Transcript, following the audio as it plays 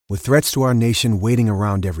With threats to our nation waiting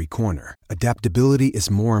around every corner, adaptability is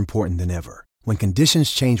more important than ever. When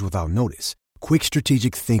conditions change without notice, quick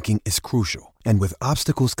strategic thinking is crucial. And with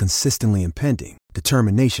obstacles consistently impending,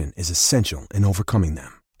 determination is essential in overcoming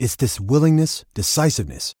them. It's this willingness,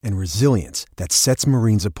 decisiveness, and resilience that sets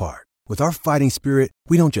Marines apart. With our fighting spirit,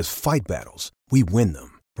 we don't just fight battles, we win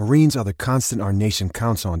them. Marines are the constant our nation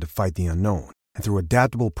counts on to fight the unknown. And through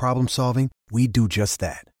adaptable problem solving, we do just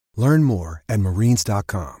that. Learn more at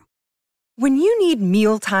marines.com. When you need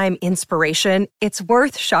mealtime inspiration, it's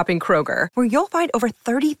worth shopping Kroger, where you'll find over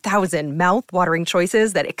 30,000 mouth-watering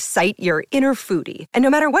choices that excite your inner foodie. And no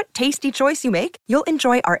matter what tasty choice you make, you'll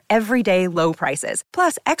enjoy our everyday low prices,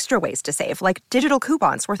 plus extra ways to save, like digital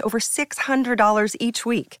coupons worth over $600 each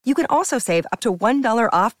week. You can also save up to $1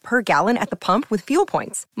 off per gallon at the pump with fuel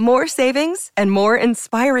points. More savings and more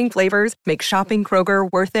inspiring flavors make shopping Kroger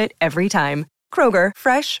worth it every time. Kroger,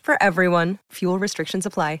 fresh for everyone. Fuel restrictions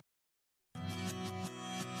apply.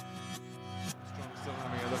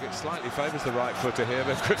 Slightly favours the right footer here,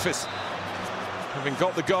 but Griffiths, having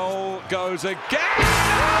got the goal, goes again!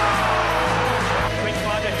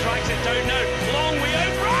 Quickfire tries it, don't know. Long we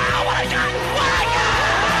over. Oh, what a goal! What a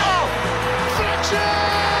goal! Fletcher!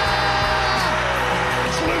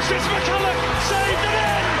 It's Lucius McCulloch, saved it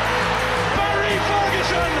in! Barry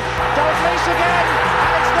Ferguson! Dalglish again,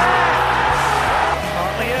 and it's there!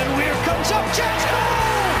 Hartley and Weir comes up, chance goal!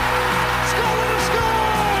 Scotland have scored!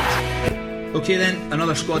 Okay then,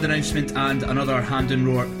 another squad announcement and another Hand and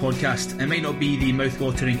Roar podcast. It might not be the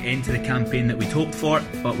mouth-watering end to the campaign that we'd hoped for,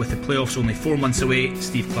 but with the playoffs only 4 months away,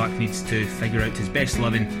 Steve Clarke needs to figure out his best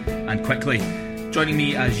 11 and quickly. Joining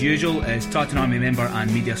me as usual is Tartan Army member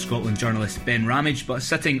and Media Scotland journalist Ben Ramage, but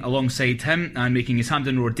sitting alongside him and making his Hand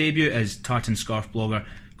and Roar debut is Tartan Scarf blogger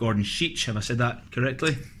Gordon Sheech. Have I said that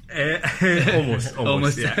correctly?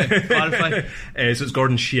 Almost. Yeah. Clarify. So it's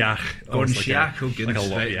Gordon Sheach. Gordon Sheach, oh goodness,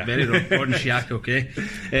 like a lot, yeah. Very wrong. Gordon Sheach,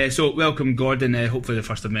 okay. So welcome Gordon, hopefully the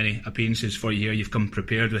first of many appearances for you here. You've come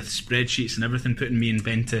prepared with spreadsheets and everything, putting me and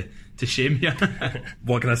Ben to shame here.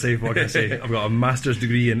 What can I say? I've got a master's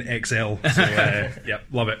degree in Excel, so yeah,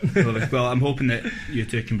 love it. Well, I'm hoping that you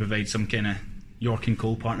two can provide some kind of York and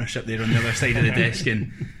Cole partnership there on the other side of the desk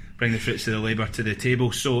and bring the fruits of the labour to the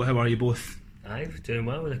table. So how are you both? Aye, we're doing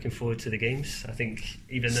well. We're looking forward to the games. I think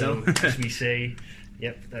even though, as we say,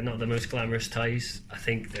 they're not the most glamorous ties, I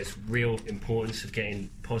think there's real importance of getting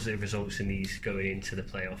positive results in these going into the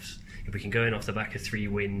playoffs. If we can go in off the back of 3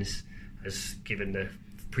 wins, as given the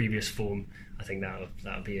previous form, I think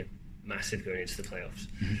that'll be a massive going into the playoffs.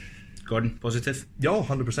 Mm-hmm. Gordon, positive? Yeah,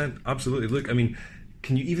 100%, absolutely. Look, I mean,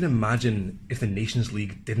 can you even imagine if the Nations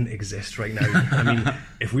League didn't exist right now? I mean,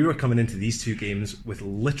 if we were coming into these 2 games with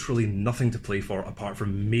literally nothing to play for apart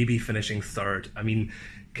from maybe finishing third, I mean,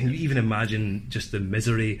 can you even imagine just the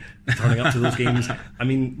misery of turning up to those games? I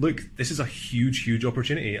mean, look, this is a huge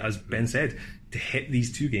opportunity, as Ben said, to hit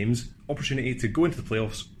these 2 games, opportunity to go into the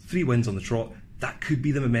playoffs, 3 wins on the trot. That could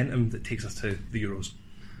be the momentum that takes us to the Euros.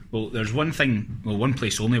 Well, there's one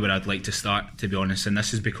place only where I'd like to start, to be honest, and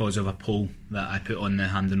this is because of a poll that I put on the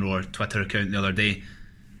Hand and Roar Twitter account the other day.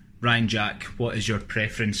 Ryan Jack, what is your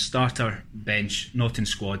preference? Starter, bench, not in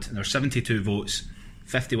squad? And there's 72 votes.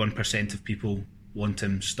 51% of people want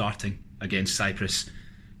him starting against Cyprus.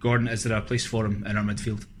 Gordon, is there a place for him in our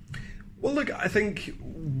midfield? Well, look, I think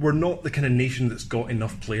we're not the kind of nation that's got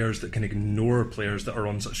enough players that can ignore players that are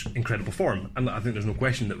on such incredible form. And I think there's no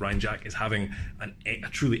question that Ryan Jack is having a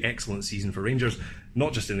truly excellent season for Rangers,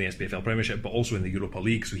 not just in the SPFL Premiership, but also in the Europa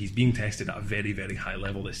League. So he's being tested at a very, very high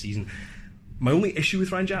level this season. My only issue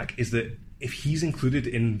with Ryan Jack is that if he's included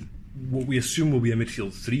in what we assume will be a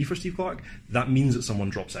midfield 3 for Steve Clarke, that means that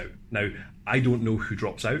someone drops out. Now, I don't know who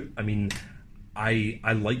drops out. I mean, I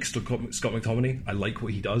like Scott McTominay. I like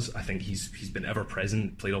what he does. I think he's been ever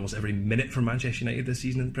present, played almost every minute for Manchester United this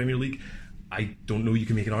season in the Premier League. I don't know you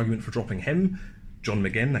can make an argument for dropping him. John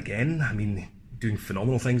McGinn, again, I mean, doing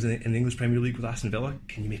phenomenal things in the English Premier League with Aston Villa.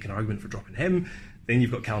 Can you make an argument for dropping him? Then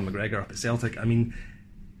you've got Callum McGregor up at Celtic. I mean,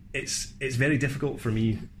 it's very difficult for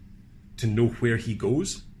me to know where he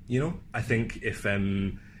goes. You know, I think if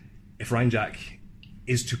Ryan Jack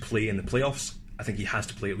is to play in the playoffs, I think he has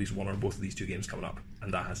to play at least one or both of these 2 games coming up,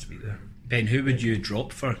 and that has to be there. Ben, who would you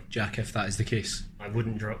drop for Jack if that is the case? I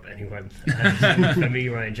wouldn't drop anyone. For me,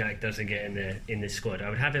 Ryan Jack doesn't get in the squad. I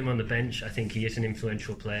would have him on the bench. I think he is an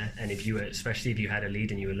influential player, and especially if you had a lead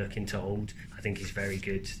and you were looking to hold, I think he's very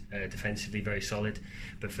good defensively, very solid.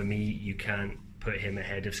 But for me, you can't put him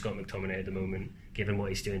ahead of Scott McTominay at the moment, given what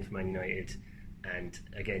he's doing for Man United. And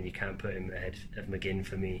again, you can't put him ahead of McGinn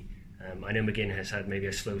for me. I know McGinn has had maybe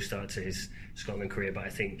a slow start to his Scotland career, but I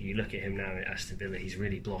think you look at him now at Aston Villa, he's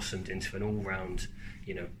really blossomed into an all-round,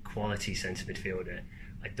 quality centre midfielder.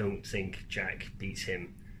 I don't think Jack beats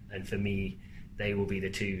him, and for me, they will be the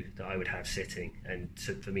two that I would have sitting, and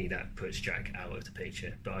so for me that puts Jack out of the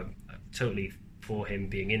picture. But I'm totally for him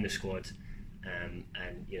being in the squad, and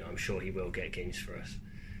I'm sure he will get games for us.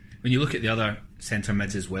 When you look at the other centre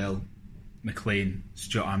mids as well, McLean,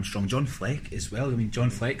 Stuart Armstrong, John Fleck as well. I mean, John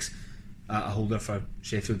Fleck's a holder for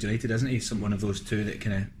Sheffield United, isn't he? One of those two that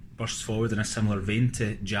kind of bursts forward in a similar vein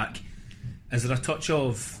to Jack. Is there a touch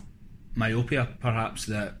of myopia, perhaps,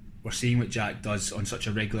 that we're seeing what Jack does on such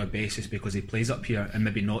a regular basis because he plays up here, and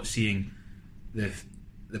maybe not seeing the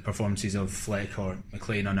performances of Fleck or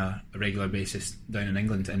McLean on a regular basis down in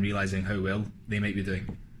England, and realising how well they might be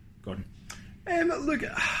doing? Gordon? Look,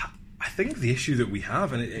 I think the issue that we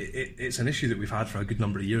have, and it's an issue that we've had for a good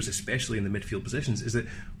number of years, especially in the midfield positions, is that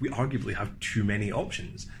we arguably have too many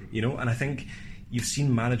options, and I think you've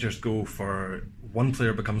seen managers go for one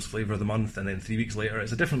player becomes flavour of the month, and then 3 weeks later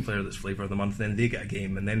it's a different player that's flavour of the month, and then they get a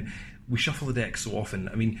game, and then we shuffle the deck so often.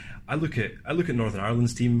 I mean, I look at Northern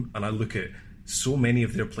Ireland's team, and I look at so many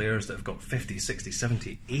of their players that have got 50, 60,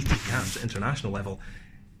 70, 80 caps at international level.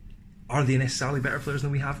 Are they necessarily better players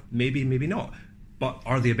than we have? Maybe, maybe not. But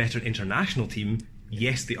are they a better international team?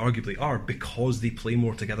 Yes, they arguably are, because they play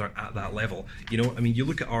more together at that level. I mean, you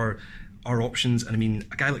look at our options, and I mean,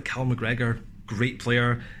 a guy like Cal McGregor, great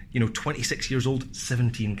player, 26 years old,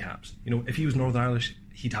 17 caps. If he was Northern Irish,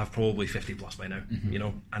 he'd have probably 50 plus by now.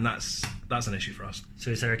 And that's an issue for us.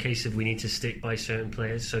 So is there a case of we need to stick by certain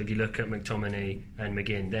players? So if you look at McTominay and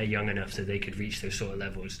McGinn, they're young enough that they could reach those sort of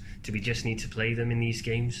levels. Do we just need to play them in these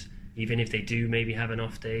games? Even if they do maybe have an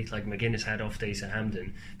off day, like McGinn has had off days at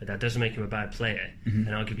Hampden, but that doesn't make him a bad player. And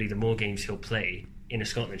arguably the more games he'll play in a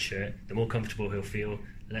Scotland shirt, the more comfortable he'll feel,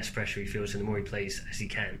 the less pressure he feels, and the more he plays as he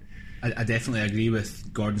can. I definitely agree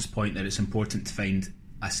with Gordon's point that it's important to find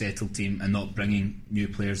a settled team and not bringing new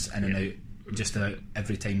players in and out just about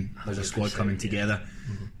every time there's a squad coming together.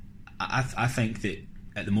 I think that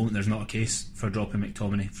at the moment there's not a case for dropping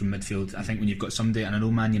McTominay from midfield. I think when you've got somebody, and I know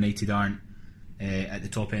Man United aren't at the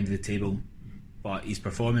top end of the table, but he's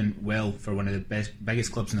performing well for one of the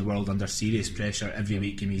biggest clubs in the world under serious pressure every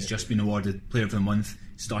week, and he's just been awarded Player of the Month,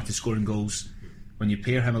 started scoring goals. When you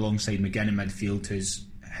pair him alongside McGinn in midfield, who's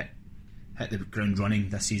hit the ground running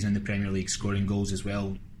this season in the Premier League, scoring goals as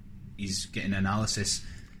well, he's getting analysis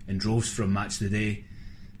in droves from Match of the Day.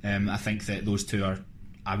 I think that those two are,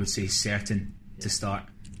 I would say, certain to start,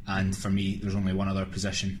 and for me there's only one other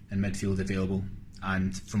position in midfield available,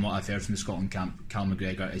 and from what I've heard from the Scotland camp, Cal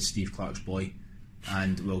McGregor is Steve Clarke's boy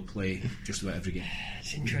and will play just about every game.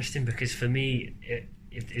 It's interesting because for me,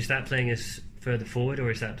 is that playing as further forward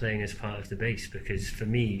or is that playing as part of the base? Because for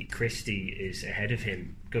me, Christie is ahead of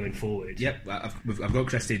him going forward. Yep, I've got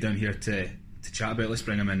Christie down here to chat about. Let's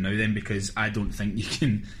bring him in now then, because I don't think you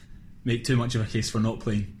can make too much of a case for not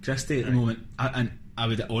playing Christie at the moment. I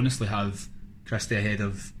would honestly have Christie ahead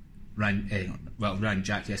of Ryan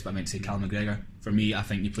Jack, yes, but I meant to say Cal McGregor. For me, I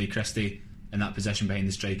think you play Christie in that position behind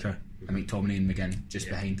the striker, and McTominay and McGinn just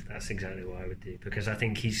behind. That's exactly what I would do, because I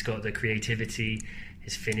think he's got the creativity,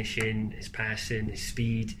 his finishing, his passing, his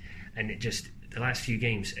speed, and it just, the last few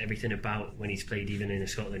games, everything about when he's played even in a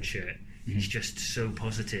Scotland shirt, he's just so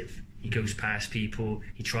positive. He goes past people,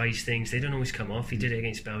 he tries things, they don't always come off. He did it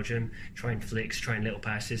against Belgium, trying flicks, trying little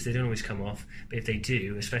passes, they don't always come off, but if they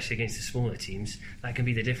do, especially against the smaller teams, that can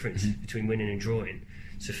be the difference between winning and drawing.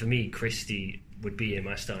 So for me, Christie would be in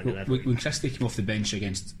my starting 11. When Christie came off the bench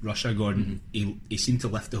against Russia, Gordon, he seemed to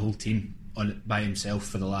lift the whole team by himself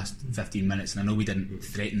for the last 15 minutes, and I know we didn't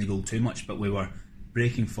threaten the goal too much, but we were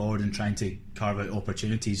breaking forward and trying to carve out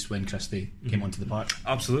opportunities when Christie came onto the park.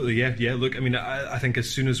 Absolutely, yeah. Look, I mean, I think as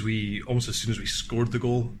soon as we scored the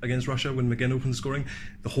goal against Russia, when McGinn opened the scoring,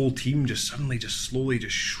 the whole team just slowly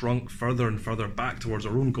shrunk further and further back towards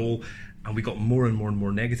our own goal, and we got more and more and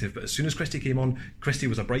more negative. But as soon as Christie came on, Christie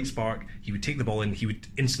was a bright spark. He would take the ball in, he would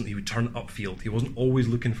turn upfield. He wasn't always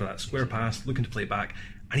looking for that square pass, looking to play it back,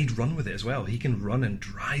 and he'd run with it as well. He can run and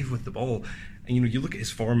drive with the ball. And you look at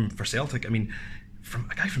his form for Celtic, I mean, from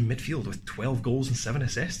a guy from midfield with 12 goals and 7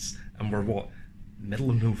 assists, and we're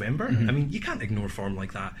middle of November? I mean, you can't ignore form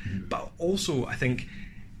like that. But also, I think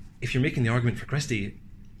if you're making the argument for Christie,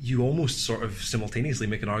 you almost sort of simultaneously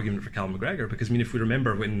make an argument for Cal McGregor, because I mean, if we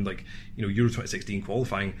remember when Euro 2016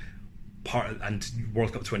 qualifying and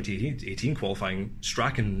World Cup 2018 qualifying,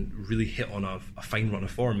 Strachan really hit on a fine run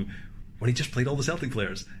of form when he just played all the Celtic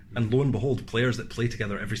players, and lo and behold, players that play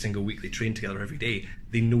together every single week, they train together every day,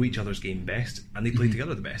 they know each other's game best, and they play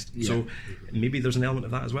together the best. So maybe there's an element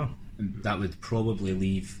of that as well. that would probably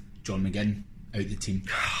leave John McGinn out the team.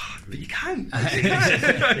 But you can't.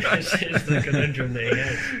 It's the conundrum that he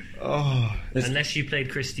has. Oh, unless you played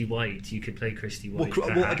Christy White, you could play Christy White.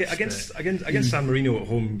 Against San Marino at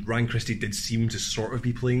home, Ryan Christie did seem to sort of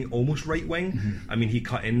be playing almost right wing. I mean, he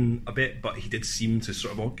cut in a bit, but he did seem to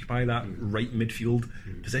sort of occupy that right midfield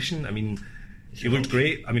position. I mean, he looked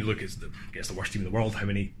great. I mean, look, it's the worst team in the world. How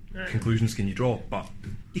many conclusions can you draw? But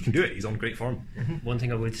he can do it. He's on great form. One thing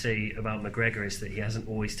I would say about McGregor is that he hasn't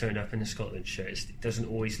always turned up in the Scotland shirt. It doesn't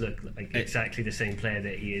always look like exactly the same player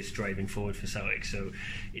that he is driving forward for Celtic. So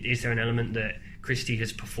is there an element that Christie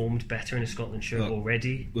has performed better in a Scotland shirt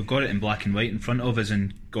already? We've got it in black and white in front of us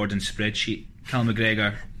in Gordon's spreadsheet. Callum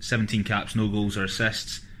McGregor, 17 caps, no goals or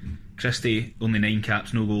assists. Christie, only 9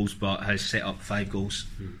 caps, no goals, but has set up 5 goals.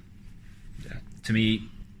 To me,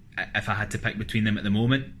 if I had to pick between them at the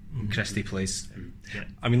moment, Christie plays.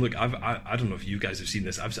 I mean, look, I don't know if you guys have seen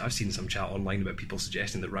this. I've seen some chat online about people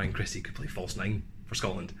suggesting that Ryan Christie could play false 9 for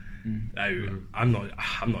Scotland. Now, I'm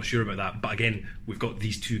not sure about that. But again, we've got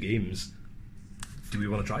these 2 games. Do we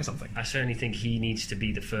want to try something? I certainly think he needs to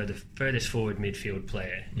be the furthest forward midfield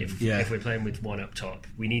player. If we're playing with one up top,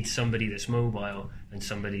 we need somebody that's mobile and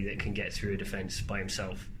somebody that can get through a defence by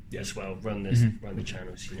himself as well. Run the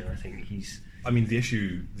channels. I think he's. I mean, the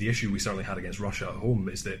issue we certainly had against Russia at home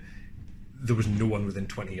is that there was no one within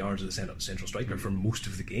 20 yards of the central striker for most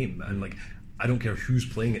of the game, and I don't care who's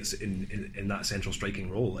playing it in that central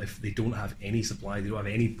striking role. If they don't have any supply, they don't have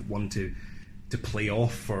anyone to play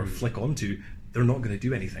off or flick onto, they're not going to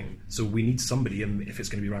do anything. So we need somebody, and if it's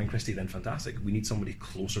going to be Ryan Christie, then fantastic. We need somebody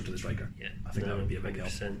closer to the striker. I think that would be a big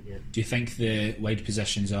help. Do you think the wide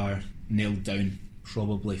positions are nailed down?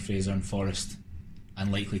 Probably Fraser and Forrest,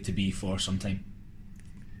 and likely to be for some time.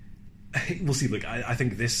 We'll see. Look, I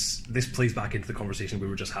think this plays back into the conversation we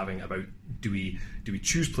were just having about do we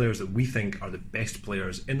choose players that we think are the best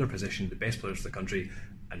players in their position, the best players for the country,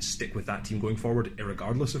 and stick with that team going forward,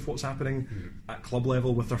 irregardless of what's happening at club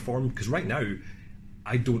level with their form? Because right now,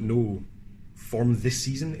 I don't know form this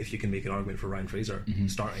season if you can make an argument for Ryan Fraser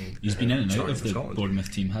starting. He's been in and out of the Scotland.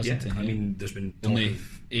 Bournemouth team, hasn't he? I mean, there's been only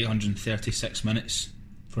 836 minutes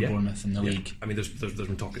for Bournemouth in the league. I mean, there's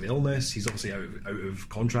been talk of illness. He's obviously out of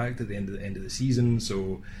contract at the end of the season,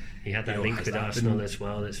 so he had that link with Arsenal as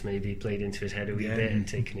well. That's maybe played into his head a wee bit and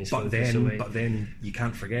taken his focus away. But then you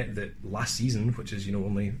can't forget that last season, which is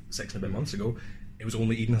only 6 and a bit months ago, it was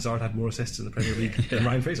only Eden Hazard had more assists in the Premier League than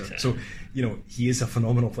Ryan Fraser. So he is a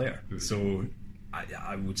phenomenal player. So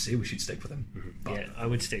I would say we should stick with him. I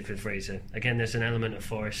would stick with Fraser. Again, there's an element of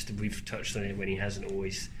Forrest. We've touched on it when he hasn't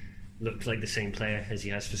always looked like the same player as he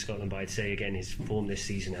has for Scotland, but I'd say again his form this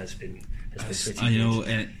season has been pretty good. I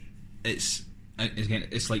know,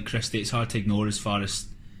 it's like Christie. It's hard to ignore as far as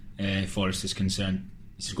Forrest is concerned.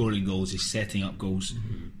 He's scoring goals, he's setting up goals,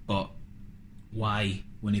 but why,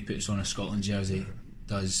 when he puts on a Scotland jersey,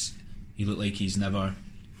 does he look like he's never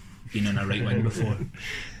been in a right wing before?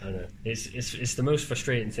 I know, it's the most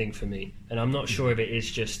frustrating thing for me, and I'm not sure if it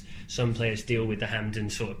is just some players deal with the Hampden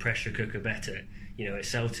sort of pressure cooker better. At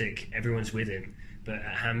Celtic, everyone's with him, but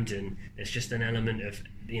at Hampden, there's just an element of,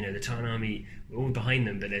 the Tarn Army, we're all behind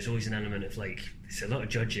them, but there's always an element of there's a lot of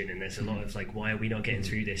judging, and there's a lot of why are we not getting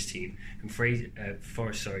through this team? And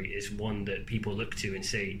Forrest, is one that people look to and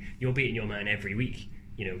say, you're beating your man every week.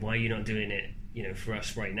 Why are you not doing it? For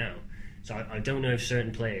us right now. So I don't know if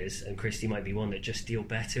certain players, and Christie might be one, that just deal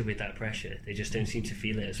better with that pressure. They just don't seem to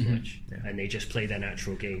feel it as much, and they just play their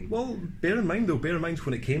natural game. Well, bear in mind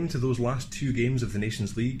when it came to those last 2 games of the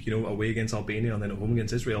Nations League, away against Albania and then at home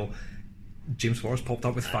against Israel, James Forrest popped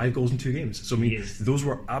up with 5 goals in 2 games. So I mean, those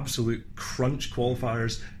were absolute crunch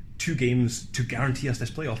qualifiers. 2 games to guarantee us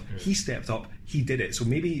this playoff. He stepped up, he did it. So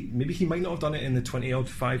maybe he might not have done it in the 20-odd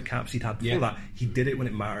 5 caps he'd had before that. He did it when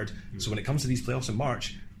it mattered. So when it comes to these playoffs in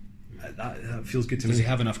March, that feels good to me. Does he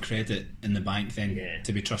have enough credit in the bank then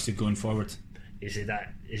to be trusted going forward? Is it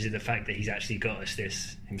the fact that he's actually got us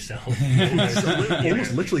this himself?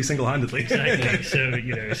 Almost literally single-handedly. Exactly. So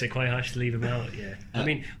is it quite harsh to leave him out? Yeah. I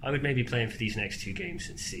mean, I would maybe play him for these next 2 games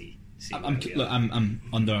and see. I'm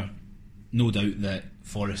under no doubt that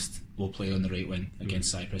Forrest will play on the right wing against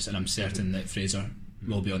Cyprus, and I'm certain that Fraser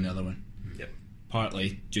will be on the other one.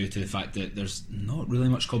 Partly due to the fact that there's not really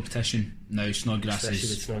much competition now.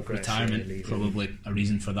 Snodgrass's retirement probably a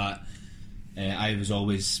reason for that. I was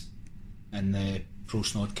always in the pro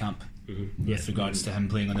Snod camp with regards to him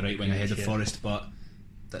playing on the right wing ahead of Forrest, but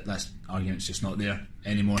that argument's just not there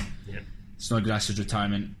anymore. Snodgrass's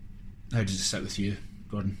retirement, how does it sit with you,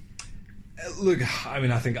 Gordon? Look, I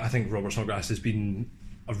mean, I think Robert Snodgrass has been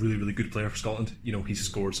a really, really good player for Scotland. He's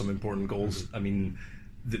scored some important goals. I mean,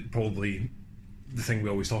 probably the thing we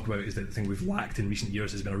always talk about is that the thing we've lacked in recent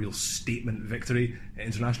years has been a real statement victory at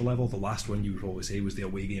international level. The last one you would probably say was the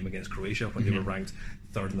away game against Croatia when they were ranked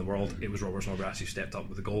third in the world. It was Robert Snodgrass who stepped up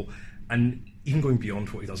with a goal. And even going beyond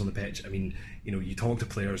what he does on the pitch, I mean, you know, you talk to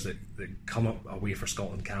players that come up away for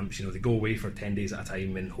Scotland camps, you know, they go away for 10 days at a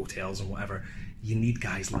time in hotels and whatever. You need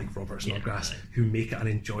guys like Robert Snodgrass who make it an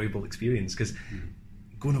enjoyable experience, because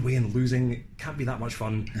going away and losing can't be that much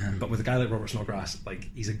fun. But with a guy like Robert Snodgrass, like,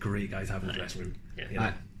 he's a great guy to have in the dressing room. You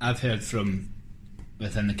know? I've heard from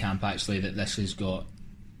within the camp actually that this has got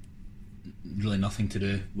really nothing to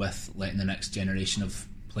do with letting the next generation of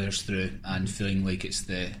players through and feeling like it's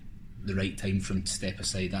the right time for him to step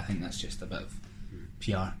aside. I think that's just a bit of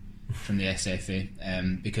PR from the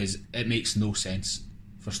SFA, because it makes no sense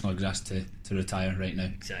for Snodgrass to retire right now.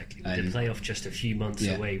 Exactly. With the playoff just a few months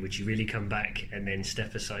away, would you really come back and then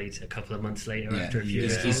step aside a couple of months later after a few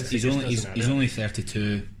years? He's only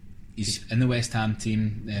 32. He's in the West Ham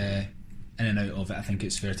team, in and out of it, I think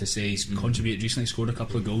it's fair to say. He's contributed recently, scored a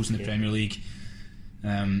couple of goals in the Premier League,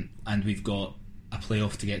 and we've got a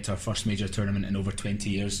playoff to get to our first major tournament in over 20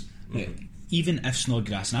 years. Even if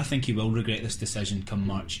Snodgrass, and I think he will regret this decision come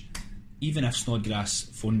March, even if Snodgrass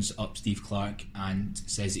phones up Steve Clarke and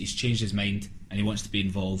says that he's changed his mind and he wants to be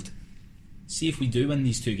involved, see if we do win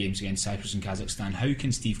these 2 games against Cyprus and Kazakhstan, how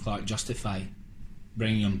can Steve Clarke justify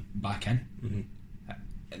bringing him back in?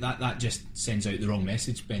 That just sends out the wrong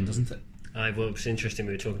message, Ben, doesn't it? Well, it was interesting,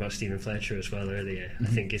 we were talking about Stephen Fletcher as well earlier. I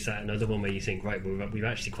think, is that another one where you think, right, we've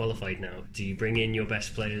actually qualified now, do you bring in your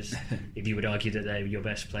best players? If you would argue that they're your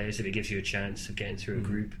best players, if it gives you a chance of getting through a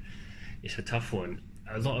group, it's a tough one.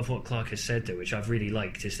 A lot of what Clarke has said, though, which I've really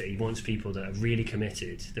liked, is that he wants people that are really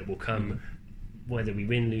committed, that will come whether we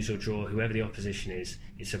win, lose or draw, whoever the opposition is.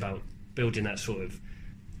 It's about building that sort of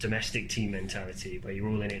domestic team mentality where you're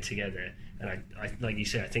all in it together. And I like you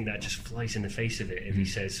say, I think that just flies in the face of it if he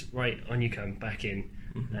says, right, on you come, back in.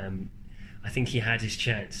 I think he had his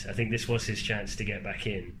chance. I think this was his chance to get back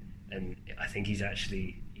in, and I think he's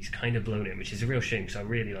kind of blown it, which is a real shame, because I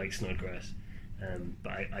really like Snodgrass,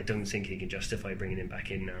 but I don't think he can justify bringing him back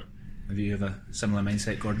in now. Have you have a similar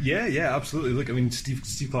mindset, Gordon? Yeah, absolutely. Look, I mean,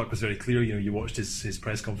 Steve Clarke was very clear. You know, you watched his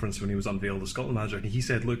press conference when he was unveiled as Scotland manager, and he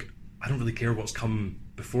said, look, I don't really care what's come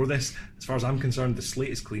before this. As far as I'm concerned, the slate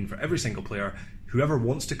is clean for every single player. Whoever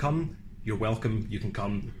wants to come, you're welcome, you can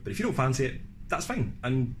come. But if you don't fancy it, that's fine.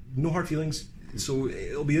 And no hard feelings. So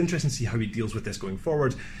it'll be interesting to see how he deals with this going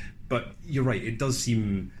forward. But you're right, it does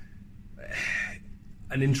seem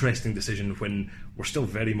an interesting decision when we're still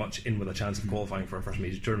very much in with a chance of qualifying for our first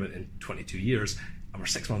major tournament in 22 years, and we're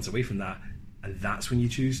 6 months away from that. And that's when you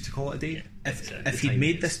choose to call it a day. If he'd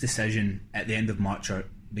made this decision at the end of March or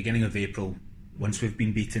beginning of April, once we've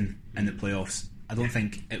been beaten in the playoffs, I don't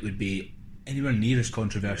think it would be anywhere near as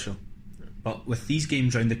controversial. But with these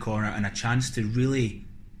games round the corner and a chance to really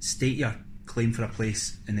state your claim for a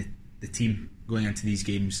place in the team going into these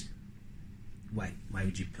games, why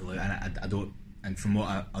would you pull out? And I don't. And from what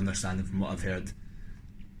I understand and from what I've heard,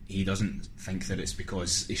 he doesn't think that it's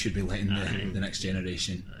because he should be letting the next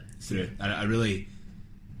generation through. I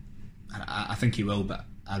think he will, but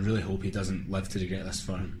I really hope he doesn't live to regret this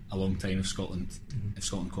for a long time if Scotland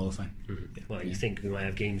qualify. Well, you think we might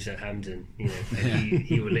have games at Hampden, you know,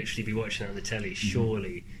 he will literally be watching that on the telly.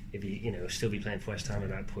 Surely, if he, you know, still be playing for West Ham at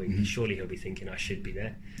that point, surely he'll be thinking, I should be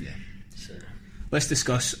there. Yeah. So let's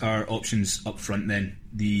discuss our options up front then.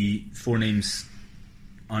 The 4 names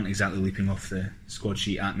aren't exactly leaping off the squad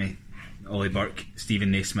sheet at me. Ollie Burke,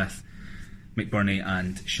 Stephen Naismith, McBurney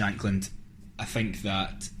and Shankland. I think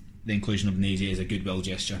that the inclusion of Nazy is a goodwill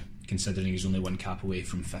gesture, considering he's only 1 cap away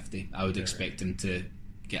from 50. I would expect him to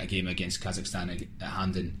get a game against Kazakhstan at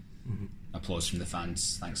Hampden. Applause from the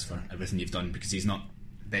fans. Thanks for everything you've done, because he's not,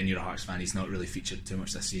 Ben, you're a Hearts fan, he's not really featured too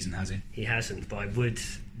much this season, has he? He hasn't, but I would,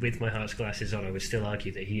 with my Hearts glasses on, I would still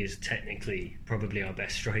argue that he is technically probably our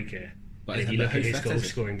best striker. But if you look at his goal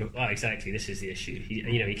scoring, exactly, this is the issue.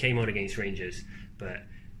 He came on against Rangers, but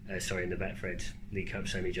in the Betfred League Cup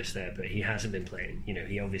semi just there, but he hasn't been playing. You know,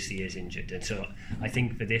 he obviously is injured, and so I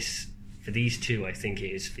think for these 2, I think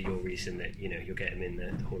it is for your reason that, you know, you'll get him in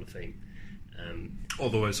the Hall of Fame.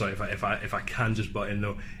 Although, sorry, if I can just butt in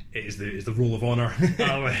though, it is the roll of honour.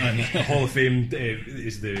 Oh, right. And the Hall of Fame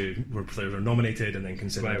is where players are nominated and then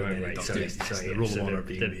considered. Right. Sorry, the roll of honour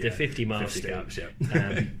being the 50 milestone.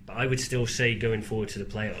 But I would still say, going forward to the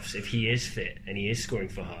playoffs, if he is fit and he is scoring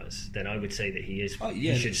for Hearts, then I would say that he is.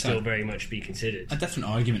 He should still very much be considered. A different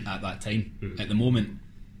argument at that time. At the moment,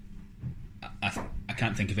 I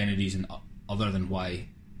can't think of any reason other than why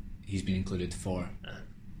he's been included for.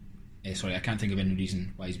 I can't think of any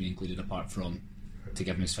reason why he's been included apart from to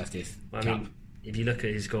give him his 50th Well, cap. I mean, if you look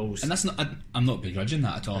at his goals, And that's not. I'm not begrudging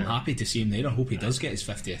that at all. I'm happy to see him there. I hope he does get his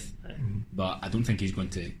 50th, but I don't think he's going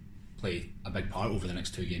to play a big part over the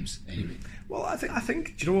next 2 games anyway. Well, I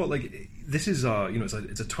think. Do you know what? Like, this is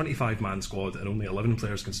it's a 25-man squad, and only 11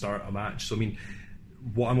 players can start a match. So I mean,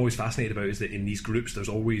 what I'm always fascinated about is that in these groups, there's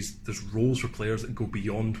roles for players that go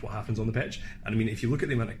beyond what happens on the pitch. And I mean, if you look at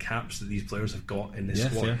the amount of caps that these players have got in this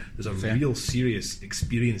squad, there's a real serious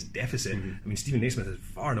experience deficit. I mean, Stephen Naismith is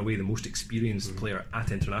far and away the most experienced player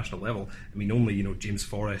at international level. I mean, only James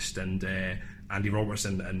Forrest and Andy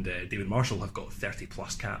Robertson and David Marshall have got 30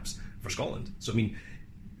 plus caps for Scotland. So I mean,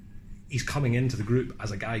 he's coming into the group as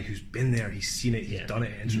a guy who's been there, he's seen it, he's done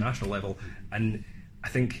it at international level, and I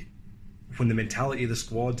think when the mentality of the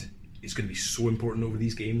squad is going to be so important over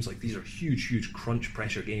these games, like these are huge crunch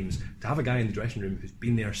pressure games, to have a guy in the dressing room who's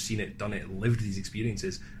been there, seen it, done it, lived these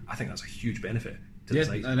experiences, I think that's a huge benefit to the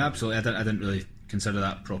side. And absolutely, I didn't really consider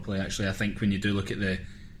that properly actually. I think when you do look at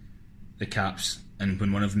the caps, and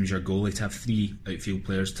when one of them is your goalie, to have 3 outfield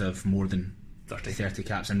players to have more than 30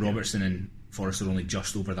 caps, and Robertson and Forrest are only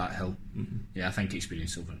just over that hill. Yeah, I think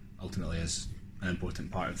experience ultimately is an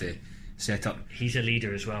important part of the setup. He's a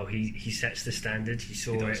leader as well. He sets the standard. You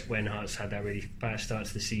saw it when Hearts had that really bad start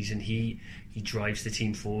to the season. He drives the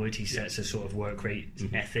team forward. He sets a sort of work rate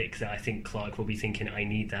ethic that I think Clarke will be thinking, I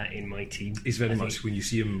need that in my team. He's very much when you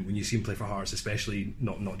see him play for Hearts, especially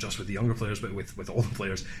not just with the younger players, but with all the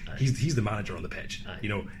players. He's the manager on the pitch.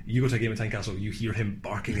 You go to a game at Tynecastle, you hear him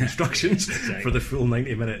barking instructions for the full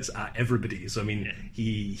 90 minutes at everybody. So I mean,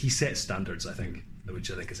 he sets standards, I think,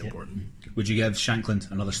 which I think is important. Would you give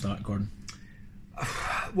Shankland another start, Gordon?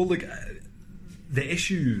 Well, look,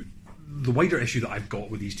 the wider issue that I've got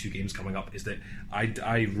with these 2 games coming up is that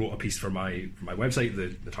I wrote a piece for my website, the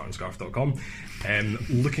tartanscarf.com,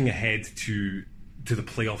 looking ahead to the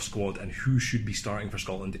playoff squad and who should be starting for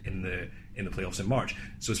Scotland in the playoffs in March.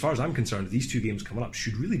 So as far as I'm concerned, these 2 games coming up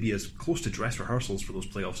should really be as close to dress rehearsals for those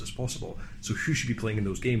playoffs as possible. So who should be playing in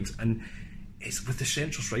those games? And it's with the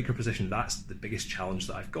central striker position, that's the biggest challenge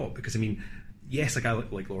that I've got, because I mean, yes, a guy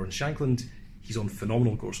like Lawrence Shankland, he's on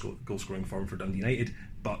phenomenal goal scoring form for Dundee United,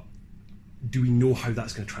 but do we know how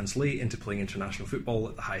that's going to translate into playing international football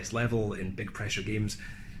at the highest level in big pressure games?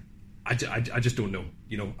 I just don't know.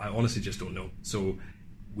 I honestly just don't know. So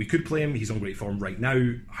we could play him, he's on great form right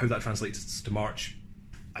now. How that translates to March,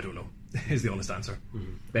 I don't know, is the honest answer.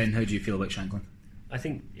 Ben, how do you feel about Shankland? I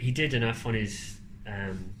think he did enough on his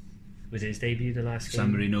was it his debut the last game?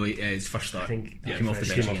 San Marino, his first start. I think came off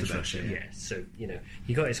the bench. Yeah, so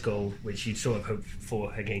he got his goal, which you'd sort of hoped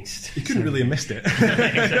for against. He couldn't really have missed it.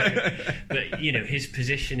 Exactly. But his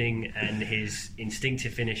positioning and his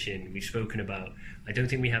instinctive finishing, we've spoken about. I don't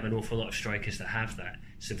think we have an awful lot of strikers that have that.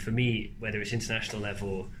 So for me, whether it's international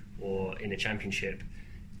level or in the Championship,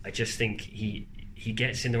 I just think he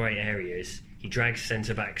gets in the right areas. He drags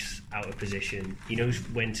centre-backs out of position. He knows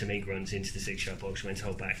when to make runs into the 6-yard box, when to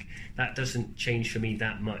hold back. That doesn't change for me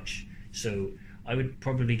that much. So I would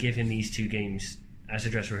probably give him these 2 games as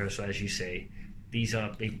a dress rehearsal, as you say. These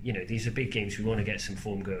are big, these are big games. We want to get some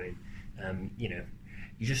form going.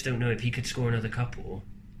 You just don't know if he could score another couple.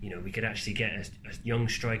 We could actually get a young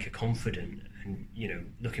striker confident and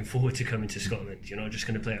looking forward to coming to Scotland. You're not just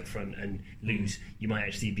going to play up front and lose. You might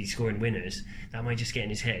actually be scoring winners. That might just get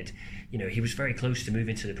in his head. He was very close to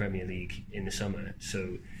moving to the Premier League in the summer.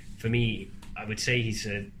 So for me, I would say he's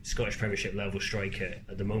a Scottish Premiership level striker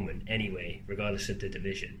at the moment anyway, regardless of the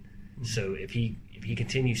division. So if he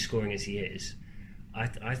continues scoring as he is,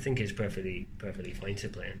 I think it's perfectly fine to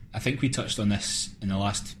play him. I think we touched on this in the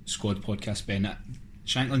last squad podcast, Ben.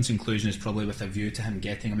 Shankland's inclusion is probably with a view to him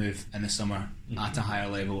getting a move in the summer at a higher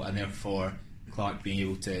level, and therefore Clarke being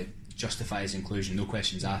able to justify his inclusion, no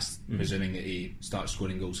questions asked, presuming that he starts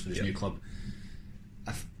scoring goals for his new club.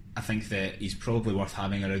 I think that he's probably worth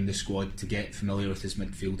having around the squad to get familiar with his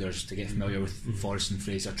midfielders, to get familiar with Forrest and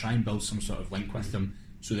Fraser, try and build some sort of link with them,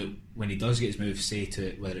 so that when he does get his move, say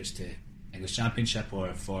to whether it's to English Championship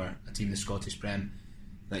or for a team in the Scottish Prem,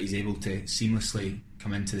 that he's able to seamlessly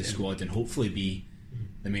come into the squad and hopefully be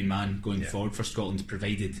the main man going forward for Scotland,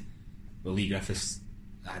 provided Lee Griffiths,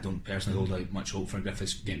 I don't personally hold out much hope for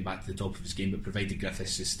Griffiths getting back to the top of his game, but provided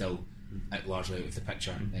Griffiths is still largely out of the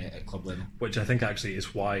picture at club level. Which I think actually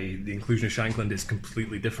is why the inclusion of Shankland is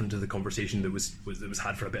completely different to the conversation that was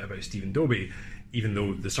had for a bit about Stephen Dobie. Even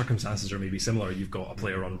though the circumstances are maybe similar, you've got a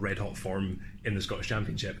player on red hot form in the Scottish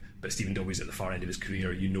Championship, but Stephen Dobie's at the far end of his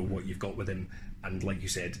career. You know what you've got with him, and like you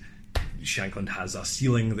said, Shankland has a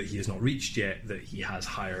ceiling that he has not reached yet, that he has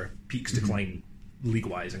higher peaks to climb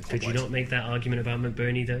league-wise and club-wise. Could you not make that argument about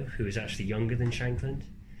McBurney though, who is actually younger than Shankland?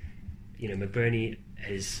 McBurney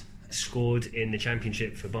has scored in the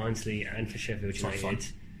Championship for Barnsley and for Sheffield United,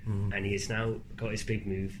 and he has now got his big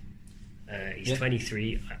move. He's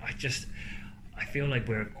 23. I feel like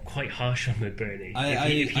we're quite harsh on McBurney.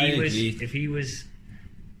 If he was,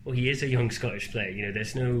 well, he is a young Scottish player.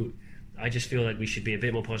 There's no. I just feel like we should be a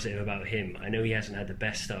bit more positive about him. I know he hasn't had the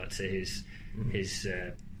best start to his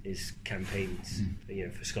campaigns,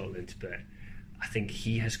 for Scotland, but I think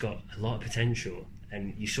he has got a lot of potential.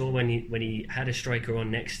 And you saw when he had a striker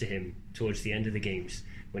on next to him towards the end of the games,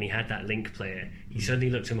 when he had that link player, he suddenly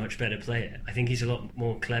looked a much better player. I think he's a lot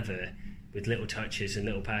more clever with little touches and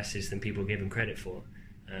little passes than people give him credit for.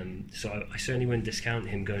 So I certainly wouldn't discount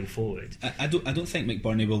him going forward. I don't think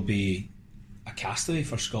McBurney will be a castaway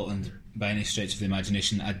for Scotland by any stretch of the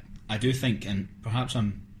imagination. I do think, and perhaps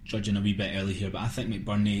I'm judging a wee bit early here, but I think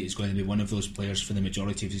McBurney is going to be one of those players for the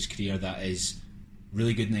majority of his career that is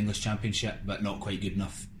really good in the English Championship but not quite good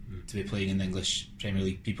enough to be playing in the English Premier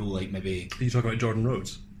League. People like maybe... Are you talking about Jordan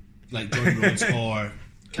Rhodes? Like Jordan Rhodes or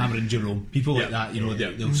Cameron Jerome. People like that,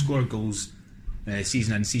 they'll score goals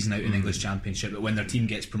season in, season out in the English Championship, but when their team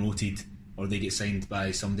gets promoted or they get signed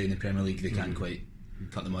by somebody in the Premier League, they can't quite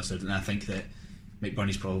cut the mustard. And I think that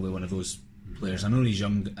McBurney's probably one of those players. I know he's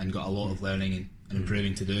young and got a lot of learning and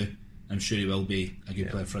improving to do. I'm sure he will be a good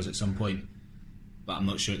player for us at some point, but I'm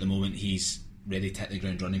not sure at the moment he's ready to hit the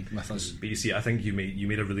ground running with us. But you see, I think you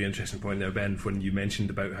made a really interesting point there, Ben, when you mentioned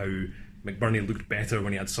about how McBurney looked better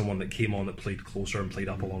when he had someone that came on that played closer and played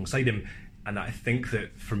up alongside him. And I think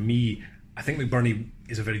that for me, I think McBurney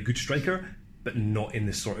is a very good striker, but not in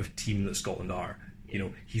the sort of team that Scotland are.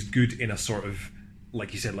 He's good in a sort of,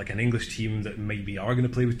 like you said, like an English team that maybe are going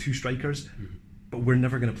to play with two strikers, but we're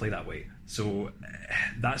never going to play that way. So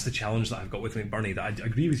that's the challenge that I've got with McBurney. That I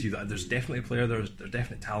agree with you that there's definitely a player, there's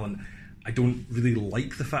definite talent. I don't really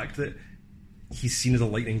like the fact that he's seen as a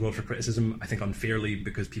lightning rod for criticism, I think unfairly,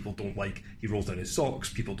 because people don't like he rolls down his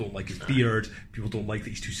socks, people don't like his beard, people don't like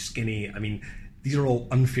that he's too skinny. I mean, these are all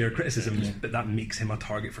unfair criticisms, but that makes him a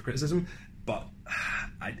target for criticism. But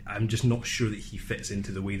I'm just not sure that he fits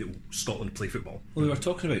into the way that Scotland play football. Well, we were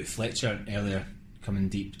talking about Fletcher earlier, coming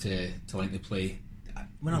deep to link the play.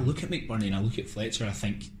 When I look at McBurney and I look at Fletcher, I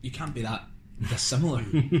think you can't be that dissimilar.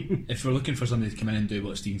 If we're looking for somebody to come in and do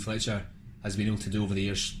what Stephen Fletcher has been able to do over the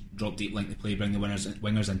years, drop deep, link the play, bring the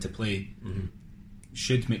wingers into play,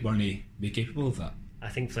 should McBurney be capable of that? I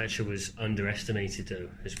think Fletcher was underestimated, though,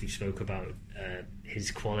 as we spoke about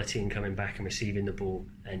his quality in coming back and receiving the ball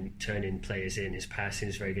and turning players in. His passing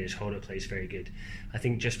is very good, his hold-up play is very good. I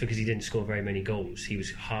think just because he didn't score very many goals, he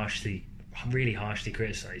was really harshly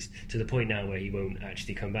criticised, to the point now where he won't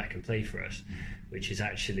actually come back and play for us, which is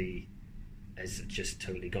actually has just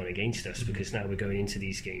totally gone against us, because now we're going into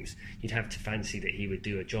these games. You'd have to fancy that he would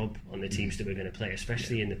do a job on the teams that we're going to play,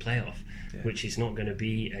 especially in the playoff, which is not going to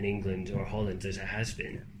be an England or Holland as it has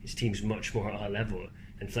been. His team's much more at our level,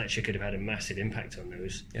 and Fletcher could have had a massive impact on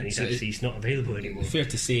those, and he's not available anymore. Fair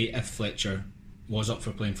to say, if Fletcher was up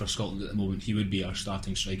for playing for Scotland at the moment, he would be our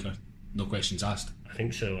starting striker, no questions asked. I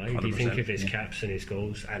think so. I do think of his caps and his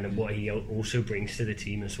goals, and what he also brings to the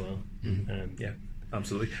team as well.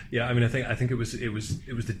 Absolutely. Yeah, I mean, I think it was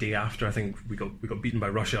the day after. I think we got beaten by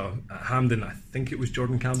Russia at Hampden. I think it was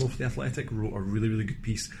Jordan Campbell for The Athletic wrote a really, really good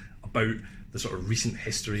piece about the sort of recent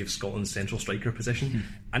history of Scotland's central striker position,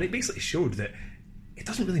 and it basically showed that it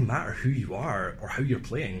doesn't really matter who you are or how you're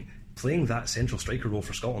playing. Playing that central striker role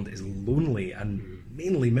for Scotland is lonely and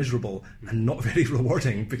mainly miserable and not very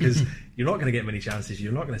rewarding, because you're not going to get many chances,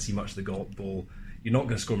 you're not going to see much of the ball, you're not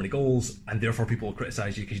going to score many goals, and therefore people will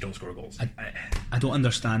criticise you because you don't score goals. I don't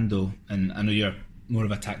understand, though, and I know you're more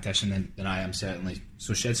of a tactician than I am, certainly,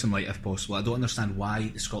 so shed some light if possible. I don't understand why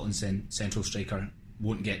the Scotland central striker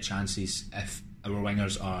won't get chances if our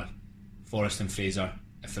wingers are Forrest and Fraser,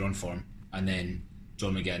 if they're on form, and then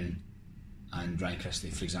John McGinn and Ryan Christie,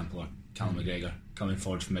 for example, or Callum McGregor coming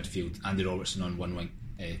forward from midfield, Andy Robertson on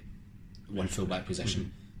one full-back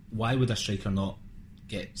position. Why would a striker not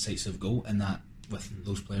get sights of goal in that with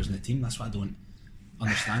those players in the team? That's what I don't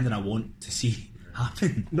understand, and I want to see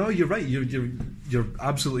happen. No, you're right. You're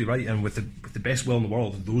absolutely right. And with the best will in the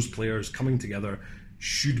world, those players coming together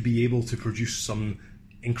should be able to produce some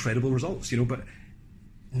incredible results. But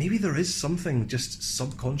maybe there is something just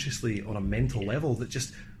subconsciously on a mental level that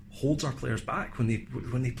just holds our players back when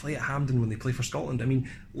they play at Hampden, when they play for Scotland. I mean,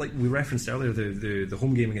 like we referenced earlier, the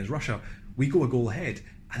home game against Russia, we go a goal ahead,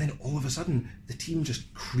 and then all of a sudden the team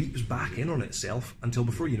just creeps back in on itself until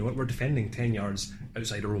before you know it, we're defending 10 yards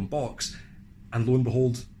outside our own box, and lo and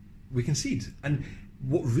behold, we concede. And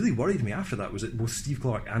what really worried me after that was that both Steve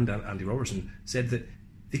Clarke and Andy Robertson said that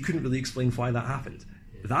they couldn't really explain why that happened.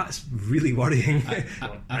 That's really worrying.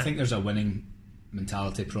 I think there's a winning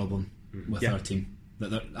mentality problem with our team.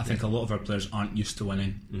 I think a lot of our players aren't used to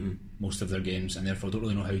winning most of their games, and therefore don't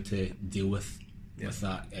really know how to deal with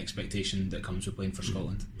that expectation that comes with playing for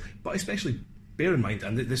Scotland. But especially bear in mind,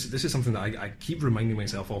 and this is something that I keep reminding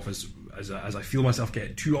myself of as I feel myself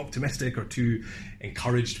get too optimistic or too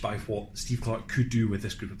encouraged by what Steve Clarke could do with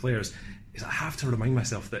this group of players, is I have to remind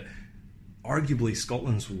myself that arguably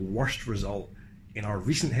Scotland's worst result in our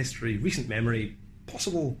recent history, recent memory,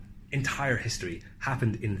 possible entire history,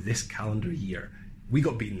 happened in this calendar year. We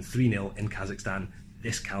got beaten 3-0 in Kazakhstan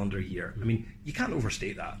this calendar year. I mean, you can't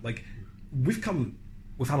overstate that. Like, we've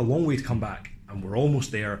had a long way to come back, and we're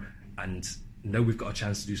almost there, and now we've got a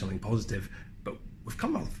chance to do something positive, but we've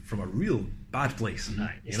come out from a real bad place.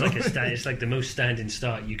 It's like the most standing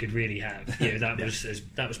start you could really have.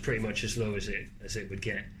 That was pretty much as low as it would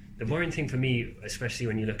get. The worrying thing for me, especially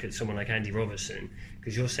when you look at someone like Andy Robertson,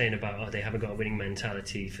 because you're saying about they haven't got a winning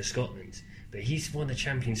mentality for Scotland, but he's won the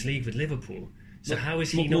Champions League with Liverpool. So how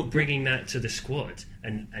is he not bringing that to the squad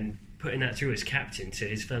and putting that through as captain to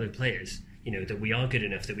his fellow players? That we are good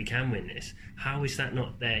enough that we can win this. How is that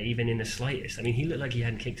not there even in the slightest? I mean, he looked like he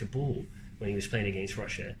hadn't kicked a ball when he was playing against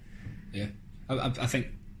Russia. Yeah, I think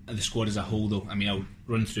the squad as a whole, though. I mean, I'll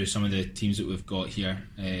run through some of the teams that we've got here.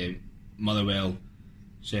 Motherwell,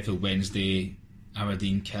 Sheffield Wednesday,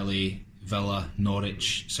 Aberdeen, Kelly, Villa,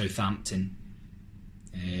 Norwich, Southampton,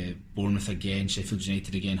 Bournemouth again, Sheffield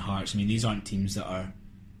United again, Hearts. I mean, these aren't teams that are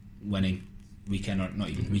winning week in, or not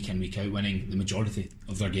even week in, week out, winning the majority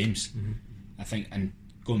of their games. I think, and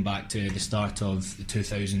going back to the start of the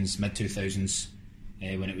 2000s, mid 2000s,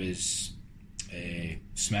 when it was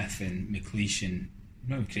Smith and McLeish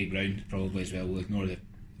and Craig Brown probably as well. We'll ignore the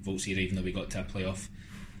Volts era, even though we got to a playoff.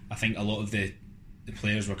 I think a lot of the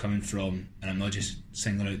players were coming from, and I'm not just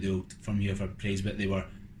singling out the old from here for praise, but they were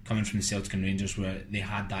coming from the Celtic and Rangers, where they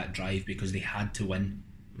had that drive because they had to win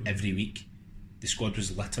every week. The squad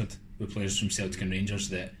was littered with players from Celtic and Rangers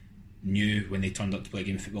that knew when they turned up to play a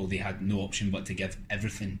game of football they had no option but to give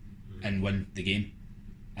everything and win the game.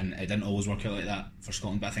 And it didn't always work out like that for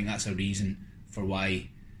Scotland, but I think that's a reason for why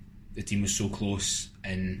the team was so close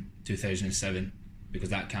in 2007, because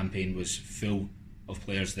that campaign was full of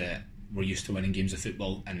players that were used to winning games of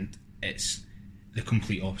football, and it's the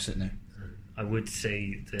complete opposite now. I would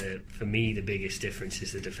say that for me the biggest difference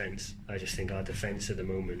is the defence. I just think our defence at the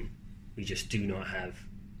moment, we just do not have,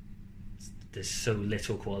 there's so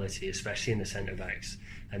little quality, especially in the centre backs,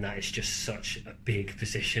 and that is just such a big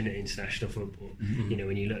position in international football.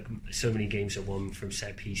 When you look, so many games are won from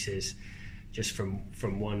set pieces, just from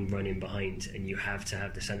one running behind, and you have to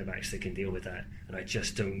have the centre backs that can deal with that. And I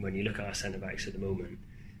just don't. When you look at our centre backs at the moment,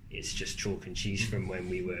 it's just chalk and cheese from when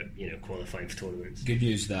we were qualifying for tournaments. Good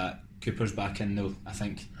news that Cooper's back in though. I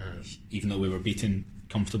think even though we were beaten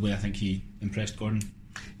comfortably, I think he impressed Gordon.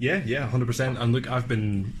 Yeah, 100%. And look, I've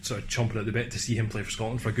been sort of chomping at the bit to see him play for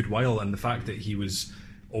Scotland for a good while, and the fact that he was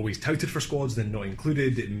always touted for squads then not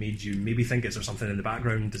included, it made you maybe think, is there something in the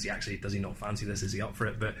background? Does he not fancy this? Is he up for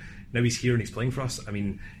it? But now he's here and he's playing for us. I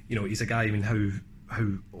mean, he's a guy, I mean, how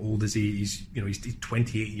old is he? He's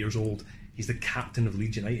 28 years old. He's the captain of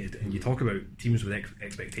Leeds United, and you talk about teams with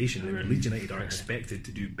expectation. I mean, Leeds United are expected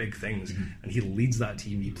to do big things, and he leads that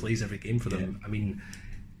team. He plays every game for them. I mean,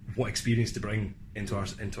 what experience to bring into our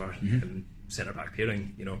centre back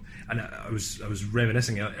pairing, And I was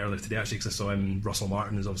reminiscing earlier today actually, because I saw him. Russell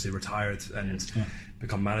Martin is obviously retired and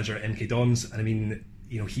become manager at MK Dons, and I mean,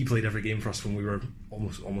 he played every game for us when we were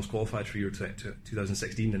almost qualified for year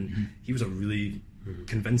 2016, and he was a really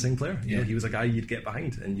convincing player. He was a guy you'd get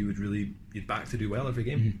behind and you'd back to do well every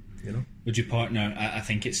game. Would you partner? I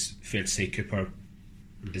think it's fair to say Cooper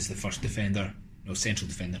is the first defender, central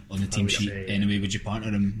defender on the team sheet. Anyway, would you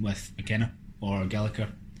partner him with McKenna or Gallagher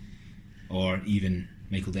or even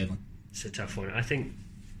Michael Devlin? It's a tough one. I think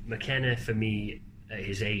McKenna, for me, at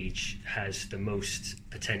his age, has the most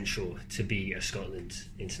potential to be a Scotland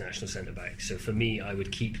international centre back. So for me, I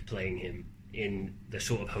would keep playing him in the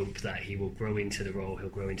sort of hope that he will grow into the role, he'll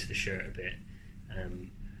grow into the shirt a bit.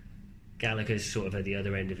 Gallagher's sort of at the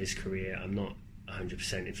other end of his career. I'm not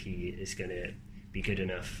 100% if he is going to be good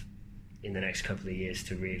enough in the next couple of years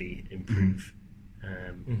to really improve.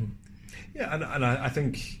 Yeah, and I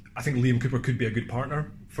think Liam Cooper could be a good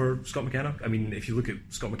partner for Scott McKenna. I mean, if you look at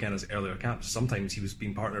Scott McKenna's earlier caps, sometimes he was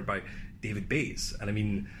being partnered by David Bates, and I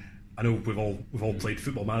mean, I know we've all played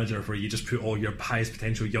Football Manager, where you just put all your highest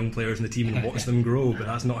potential young players in the team and watch them grow, but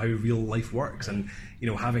that's not how real life works. And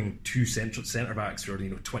having two centre backs who are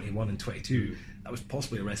 21 and 22, that was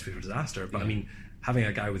possibly a recipe for disaster. But I mean, having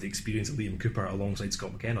a guy with the experience of Liam Cooper alongside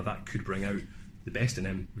Scott McKenna, that could bring out the best in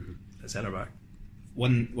him at centre back.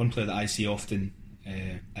 One player that I see often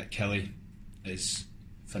at Kelly is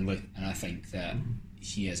Finlay, and I think that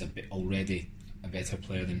he is already a better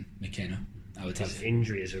player than McKenna. His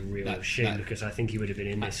injury is a real shame because I think he would have been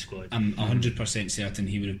in this squad. I'm 100% certain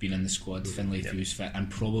he would have been in the squad, Finlay, if he was fit, and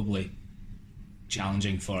probably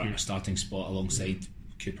challenging for a starting spot alongside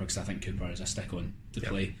Cooper, because I think Cooper is a stick on to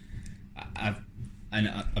play. I've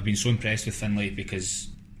been so impressed with Finlay because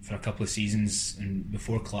for a couple of seasons and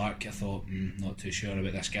before Clarke I thought not too sure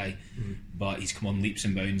about this guy, but he's come on leaps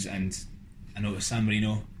and bounds, and I know it was San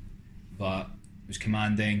Marino, but he was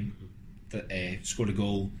commanding, scored a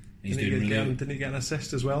goal. He's doing really well. Didn't he get an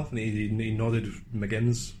assist as well? And he nodded one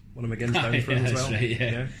of McGinn's down for him as well. Right,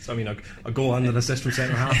 yeah. So I mean, a goal and an assist from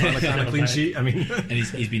centre half and a kind of clean sheet. I mean, and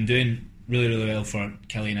he's been doing really, really well for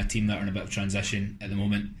Kelly and a team that are in a bit of transition at the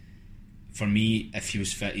moment. For me, if he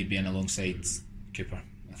was fit, he'd be in alongside Cooper,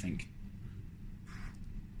 I think.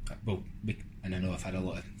 Well, and I know I've had a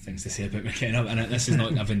lot of things to say about McKenna, and this is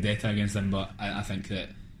not a vendetta against him, but I think that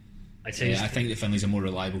I think that Finlay's a more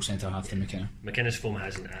reliable centre half than McKenna. McKenna's form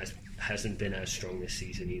hasn't been as strong this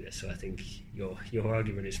season either, so I think your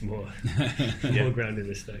argument is more grounded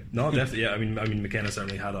this time. No, definitely. Yeah, I mean, McKenna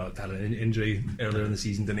certainly had an injury earlier in the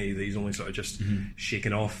season, didn't he? That he's only sort of just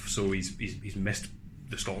shaken off, so he's missed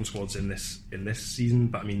the Scotland squads in this season.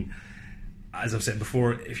 But I mean, as I've said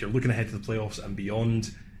before, if you're looking ahead to the playoffs and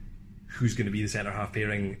beyond, who's going to be the centre half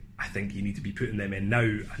pairing? I think you need to be putting them in now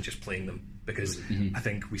and just playing them. Because I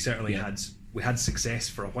think we certainly had success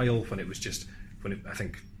for a while when I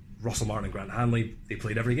think Russell Martin and Grant Hanley, they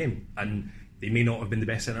played every game, and they may not have been the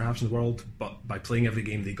best centre halves in the world, but by playing every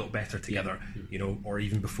game they got better together. You know, or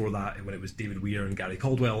even before that when it was David Weir and Gary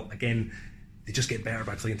Caldwell, again they just get better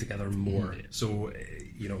by playing together more. So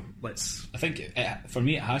I think for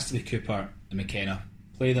me it has to be Cooper and McKenna.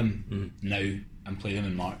 Play them now and play them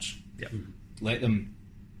in March. Let them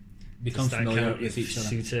become familiar with each other.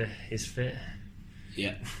 Suter is fit.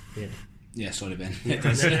 Yeah, sorry Ben.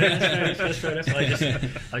 That's fair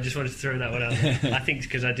enough. I just wanted to throw that one out there. I think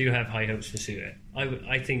because I do have high hopes for Suter.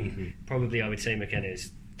 I think probably I would say McKenna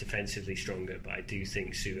is defensively stronger, but I do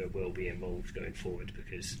think Suter will be involved going forward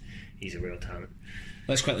because he's a real talent.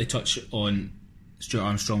 Let's quickly touch on Stuart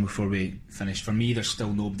Armstrong before we finish. For me, there's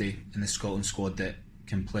still nobody in the Scotland squad that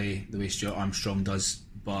can play the way Stuart Armstrong does,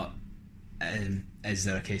 but is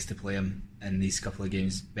there a case to play him in these couple of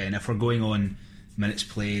games, Ben? If we're going on minutes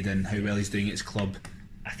played and how well he's doing at his club,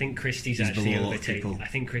 I think Christie's actually overtaken. I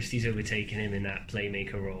think Christie's overtaken him in that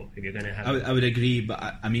playmaker role. If you're going to have, I would agree,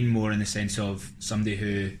 but I mean more in the sense of somebody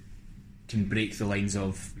who can break the lines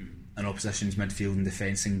of an opposition's midfield and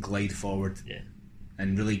defence and glide forward,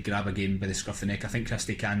 and really grab a game by the scruff of the neck. I think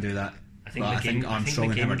Christie can do that. I think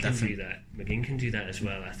Armstrong and him are different. McGinn can do that as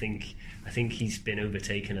well. I think he's been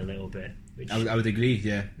overtaken a little bit. I would agree.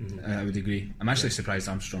 Yeah, I would agree. I'm actually surprised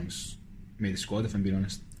Armstrong's made the squad, if I'm being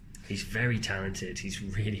honest. He's very talented. He's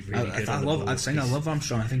really good. I love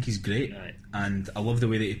Armstrong. I think he's great, and I love the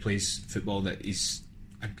way that he plays football. That he's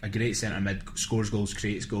a great centre mid, scores goals,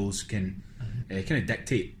 creates goals, can kind of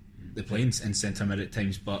dictate the play in centre mid at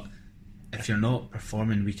times. But if you're not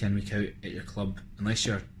performing week in week out at your club, unless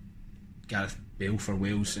you're Gareth Bale for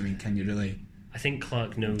Wales, I mean, can you really? I think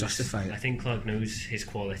Clarke knows. Justify it. I think Clarke knows his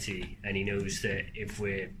quality, and he knows that if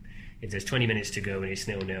there's 20 minutes to go and it's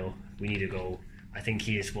 0-0, we need a goal. I think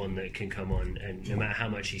he is one that can come on, and no matter how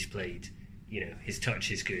much he's played, his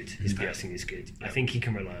touch is good, his passing is good. I think he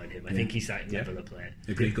can rely on him. I think he's that level of player.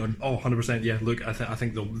 Agreed, Gordon. 100%. Yeah, look, I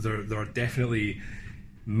think there are definitely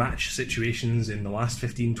match situations in the last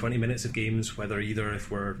 15-20 minutes of games, whether either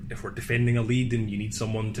if we're defending a lead and you need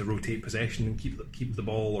someone to rotate possession and keep the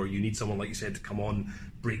ball, or you need someone, like you said, to come on,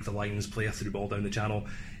 break the lines, play a through ball down the channel.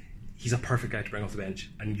 He's a perfect guy to bring off the bench.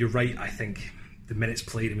 And you're right, I think the minutes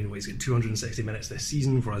played, he's got 260 minutes this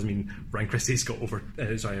season, whereas Brian Christie's got over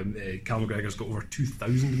Cal McGregor's got over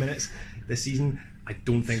 2,000 minutes this season. I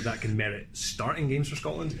don't think that can merit starting games for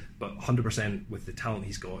Scotland, but 100% with the talent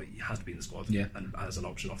he's got, he has to be in the squad and as an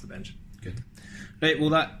option off the bench. Good. Right, well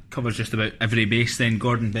that covers just about every base then.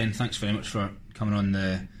 Gordon, Ben, thanks very much for coming on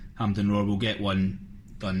the Hampden Roar. We'll get one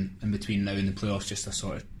done in between now and the playoffs just to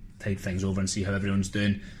sort of tide things over and see how everyone's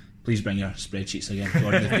doing. Please bring your spreadsheets again,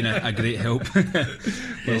 Gordon. They've been a great help.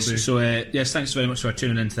 Yes, thanks very much for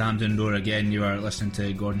tuning into the Hampden Roar again. You are listening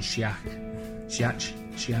to Gordon Shiach.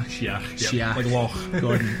 Like Loch.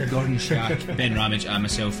 Gordon Shiach, Ben Ramage, and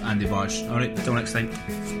myself, Andy Barge. Alright, until next time.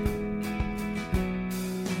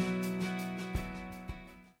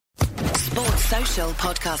 Sports Social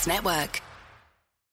Podcast Network.